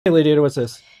Hey, Lady Ada, what's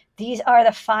this? These are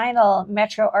the final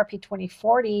Metro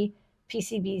RP2040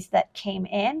 PCBs that came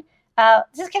in.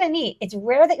 This is kind of neat. It's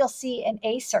rare that you'll see an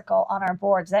A circle on our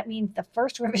boards. That means the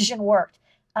first revision worked.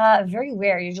 Very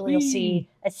rare. Usually you'll Whee! see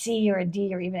a C or a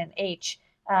D or even an H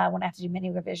when I have to do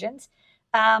many revisions.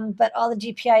 But all the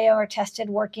GPIO are tested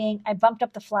working. I bumped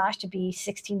up the flash to be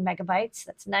 16 megabytes.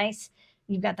 That's nice.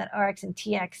 You've got that RX and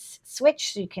TX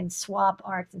switch, so you can swap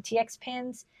RX and TX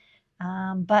pins,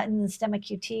 buttons, stemma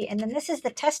QT. And then this is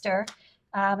the tester.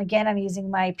 Again, I'm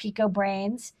using my Pico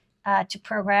brains to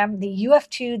program the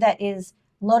UF2 that is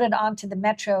loaded onto the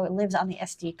Metro. It lives on the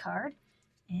SD card.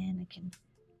 And I can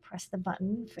press the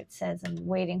button if it says I'm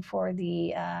waiting for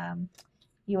the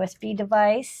USB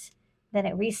device. Then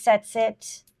it resets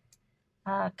it,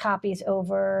 copies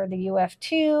over the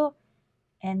UF2,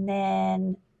 and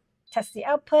then tests the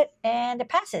output, and it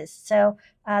passes. So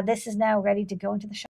this is now ready to go into the shop.